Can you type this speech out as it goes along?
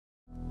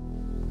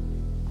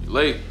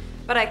late.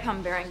 But I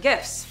come bearing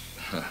gifts.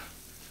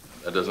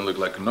 That doesn't look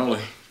like cannoli.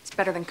 It's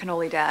better than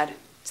cannoli, Dad.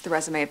 It's the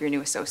resume of your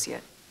new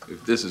associate.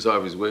 If this is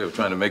Harvey's way of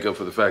trying to make up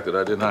for the fact that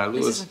I didn't hire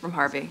Lewis... This isn't from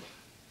Harvey.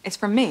 It's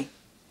from me.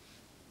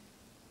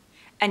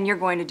 And you're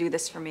going to do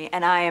this for me,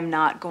 and I am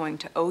not going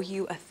to owe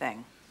you a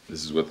thing.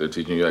 This is what they're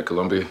teaching you at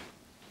Columbia?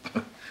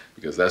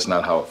 Because that's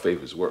not how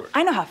favors work.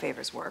 I know how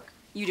favors work.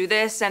 You do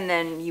this, and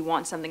then you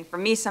want something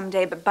from me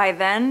someday, but by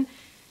then,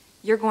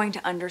 you're going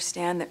to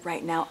understand that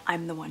right now,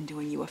 I'm the one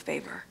doing you a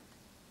favor.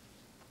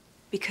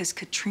 Because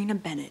Katrina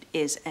Bennett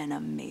is an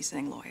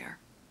amazing lawyer.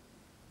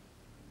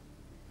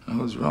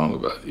 What's wrong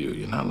about you?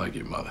 You're not like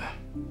your mother.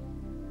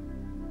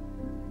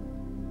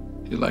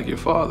 You're like your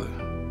father.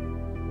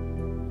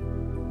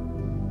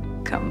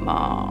 Come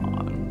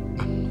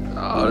on.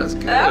 Oh, that's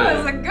good.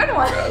 That was a good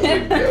one. That's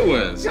a good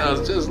one.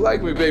 Sounds just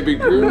like me, baby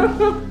girl.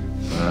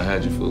 I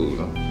had you fooled,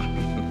 huh?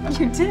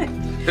 You did.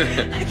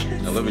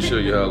 Now let me show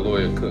you how a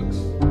lawyer cooks.